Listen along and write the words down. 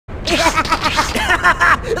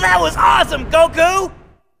That was awesome, Goku!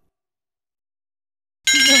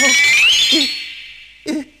 No.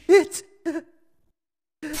 It's...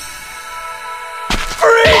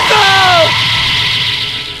 Frieza!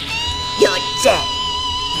 You're dead.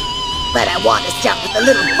 But I want to start with a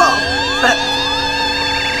little ball.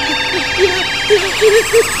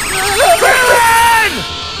 Krillin!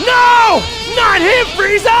 No! Not him,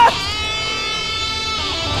 Frieza!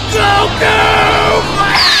 Goku!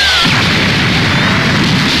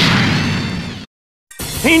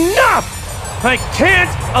 Enough! I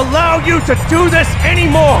can't allow you to do this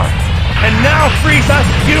anymore! And now, Frieza,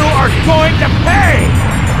 you are going to pay!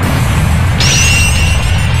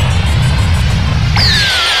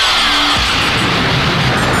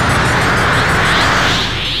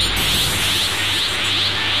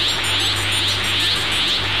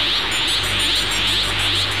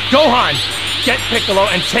 Gohan, get Piccolo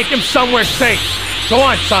and take him somewhere safe. Go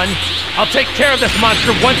on, son. I'll take care of this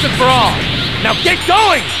monster once and for all. Now get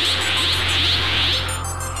going!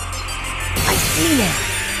 I see now.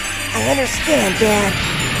 I understand, Dad.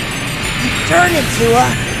 You turn into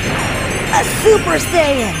a Super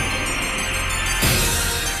Saiyan.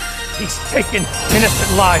 He's taken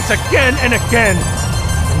innocent lives again and again.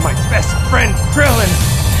 And my best friend, Krillin.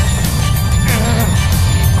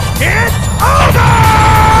 It's over!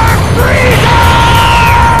 Frieza!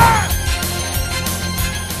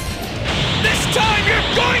 This time you're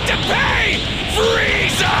going to pay!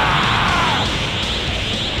 Frieza!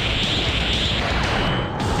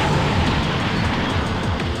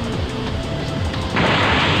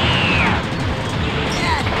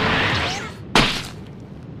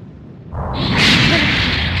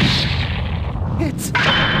 It's...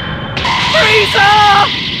 Frieza!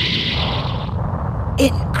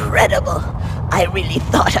 Incredible. I really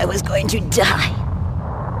thought I was going to die.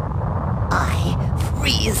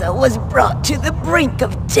 Frieza was brought to the brink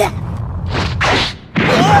of death.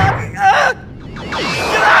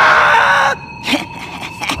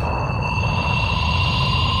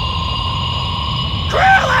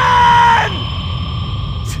 Krillin!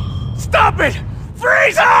 Stop it!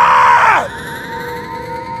 Frieza!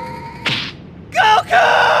 Goku!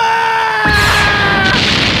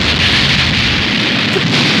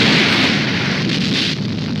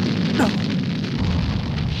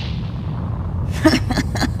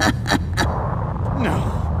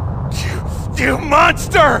 You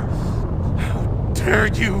monster! How dare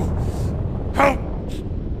you! How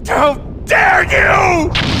dare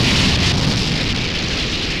you!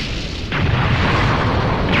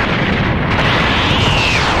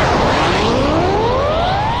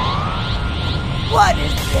 What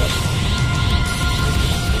is this?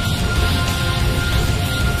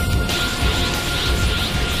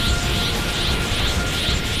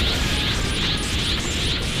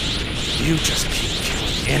 You just keep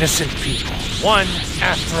killing innocent people, one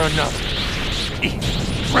after another. Even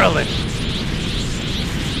Krillin.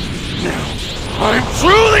 Now, I'm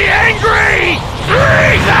truly angry!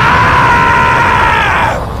 Frieza!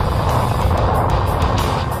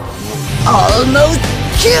 Almost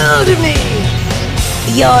killed me!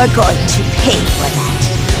 You're going to pay for that.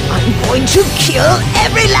 I'm going to kill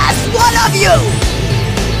every last one of you!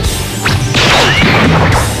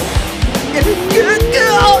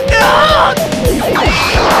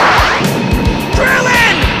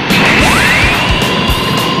 Krillin!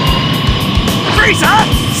 Frieza,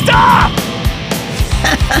 stop!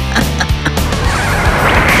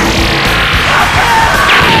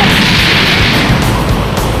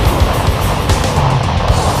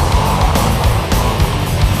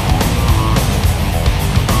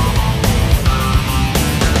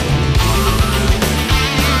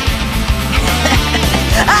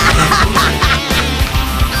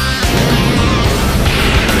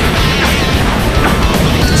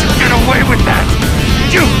 Get away with that!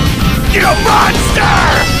 You monster!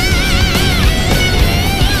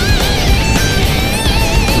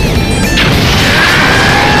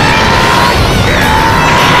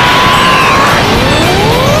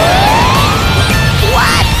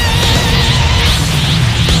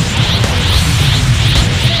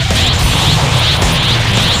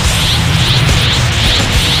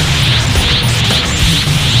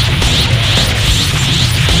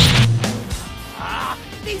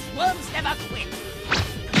 These worms never quit!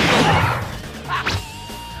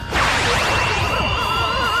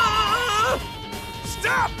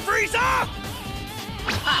 Stop, Frieza!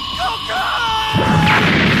 Goku!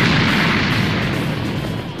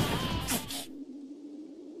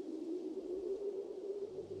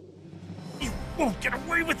 You won't get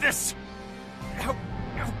away with this! How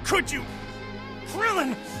could you?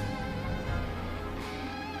 Krillin!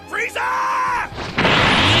 Frieza!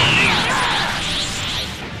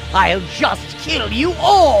 I'll just kill you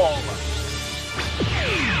all!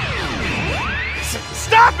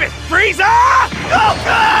 Stop it, Frieza!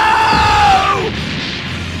 Goku!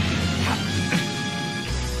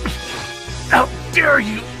 How dare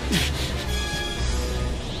you!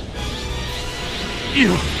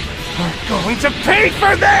 You are going to pay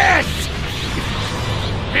for this!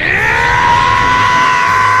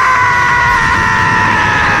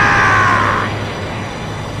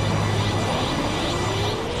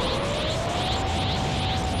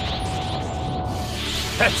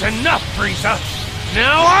 That's enough, Frieza!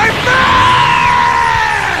 Now I'm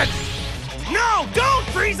mad! No, don't,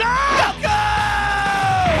 Frieza! Goku!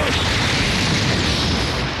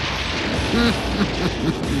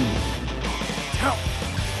 How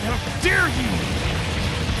dare you!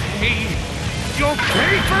 Hey, you'll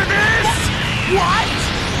pay for this! What?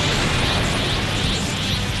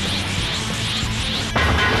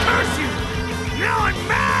 Curse you! Now I'm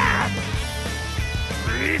mad!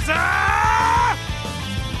 Frieza!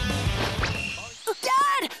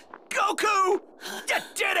 Dad! Goku! You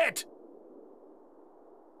did it!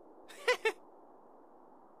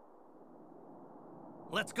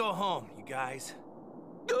 Let's go home, you guys.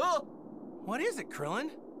 What is it,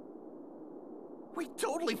 Krillin? We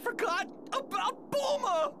totally forgot about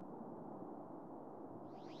Bulma!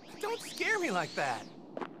 Don't scare me like that.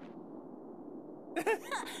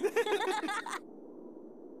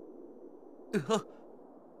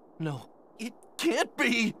 No, it can't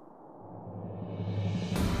be!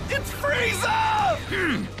 It's Frieza!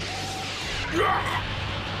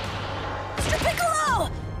 Mr.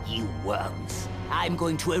 Piccolo! You worms. I'm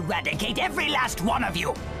going to eradicate every last one of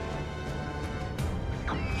you!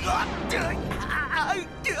 Krillin!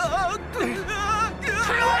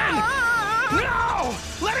 No!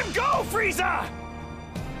 Let him go, Frieza!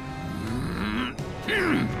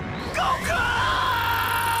 Goku!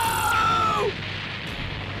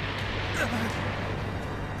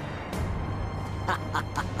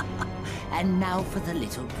 And now for the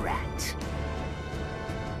little brat.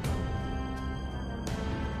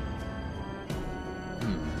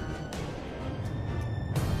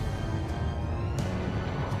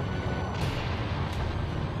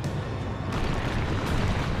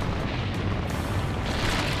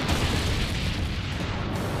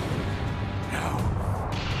 How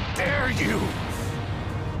dare you!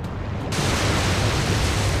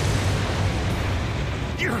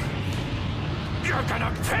 You're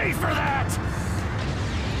gonna pay for that!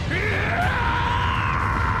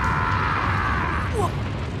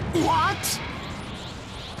 What?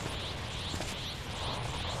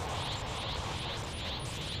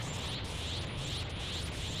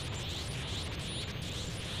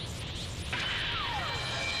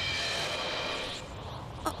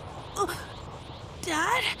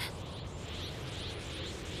 Dad?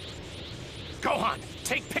 Gohan,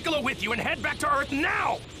 take Piccolo with you and head back to Earth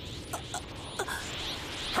now!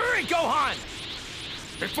 Hurry, Gohan!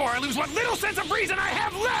 Before I lose what little sense of reason I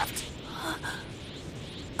have left!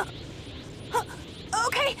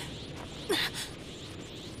 Okay.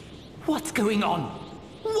 What's going on?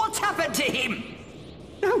 What's happened to him?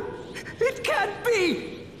 No, it can't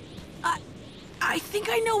be! I think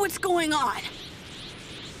I know what's going on.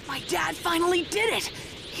 My dad finally did it!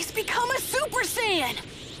 He's become a Super Saiyan!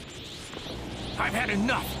 I've had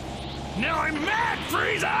enough! Now I'm mad,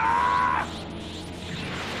 Frieza!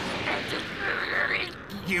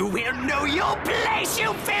 You will know your place,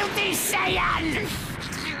 you filthy Saiyan!